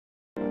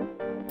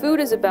Food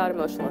is about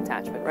emotional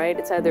attachment, right?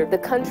 It's either the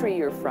country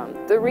you're from,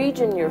 the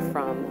region you're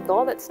from,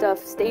 all that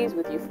stuff stays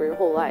with you for your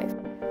whole life.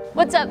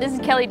 What's up? This is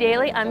Keli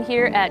Dailey. I'm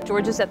here at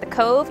George's at the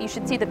Cove. You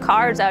should see the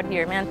cars out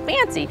here, man,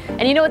 fancy.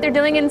 And you know what they're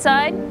doing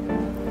inside?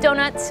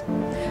 Donuts.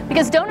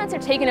 Because donuts are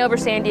taking over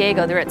San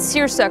Diego. They're at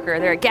Searsucker,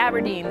 they're at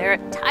Gabardine, they're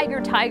at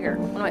Tiger,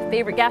 one of my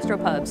favorite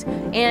gastropubs.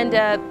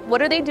 And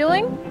what are they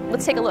doing?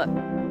 Let's take a look.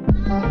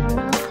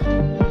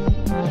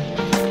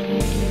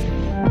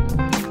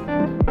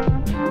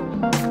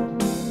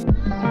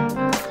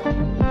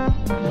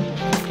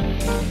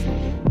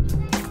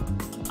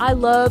 I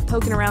love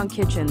poking around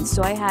kitchens,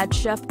 so I had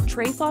Chef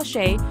Trey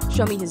Foshee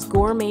show me his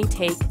gourmet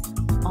take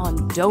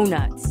on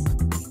donuts.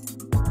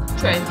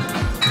 Trey,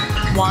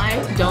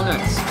 why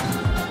donuts?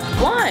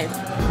 Why?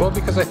 Well,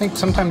 because I think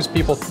sometimes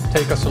people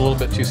take us a little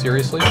bit too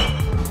seriously,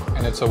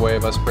 and it's a way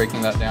of us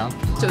breaking that down.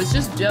 So it's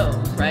just dough,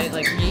 right?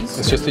 Like yeast?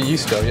 It's just a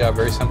yeast dough, yeah,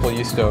 very simple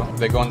yeast dough.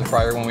 They go in the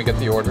fryer when we get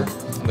the order,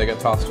 and they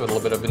get tossed with a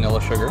little bit of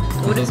vanilla sugar.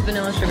 What is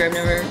vanilla sugar? I've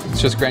never...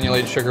 It's just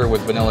granulated sugar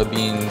with vanilla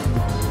bean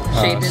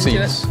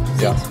seeds.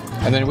 Yeah.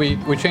 And then we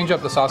change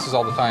up the sauces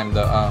all the time.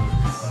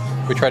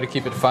 We try to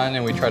keep it fun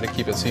and we try to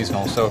keep it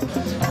seasonal. So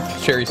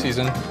cherry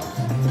season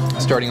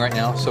starting right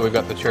now. So we've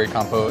got the cherry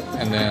compote,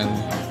 and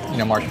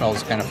then marshmallow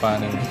is kind of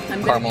fun,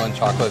 and caramel and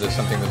chocolate is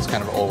something that's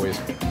kind of always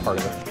part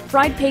of it.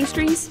 Fried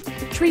pastries,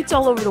 treats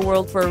all over the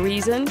world for a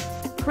reason.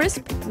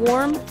 Crisp,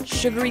 warm,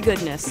 sugary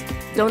goodness.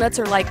 Donuts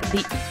are like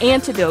the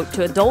antidote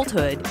to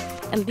adulthood,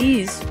 and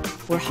these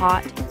were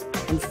hot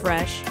and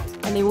fresh,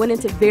 and they went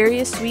into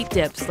various sweet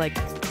dips like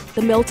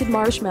the melted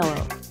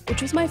marshmallow,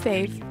 which was my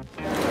fave.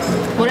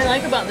 What I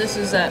like about this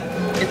is that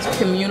it's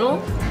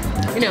communal.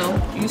 You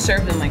know, you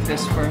serve them like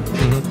this for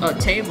a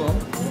table.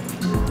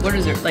 What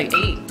is it, like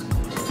 8?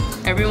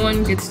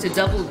 Everyone gets to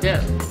double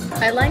dip.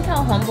 I like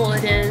how humble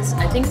it is.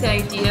 I think the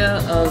idea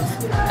of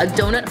a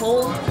donut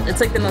hole, it's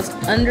like the most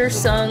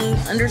undersung,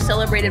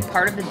 under-celebrated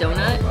part of the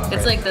donut.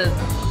 It's like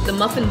the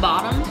muffin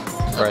bottom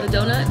of the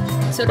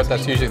donut. So but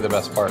that's usually the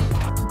best part.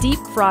 Deep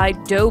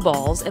fried dough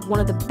balls at one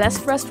of the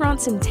best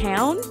restaurants in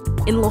town,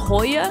 in La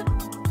Jolla.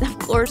 Of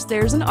course,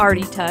 there's an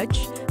arty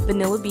touch,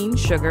 vanilla bean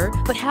sugar,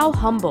 but how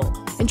humble.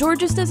 And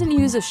George's doesn't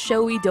use a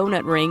showy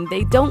donut ring.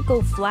 They don't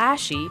go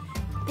flashy.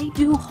 They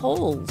do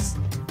holes.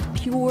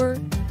 Pure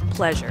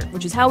pleasure,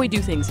 which is how we do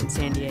things in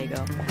San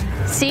Diego.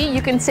 See,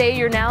 you can say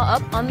you're now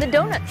up on the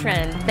donut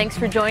trend. Thanks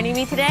for joining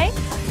me today.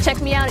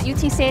 Check me out at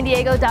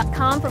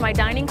utsandiego.com for my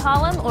dining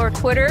column, or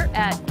Twitter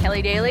at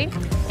Keli Dailey.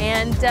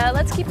 And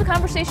let's keep the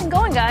conversation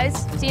going,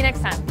 guys. See you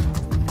next time.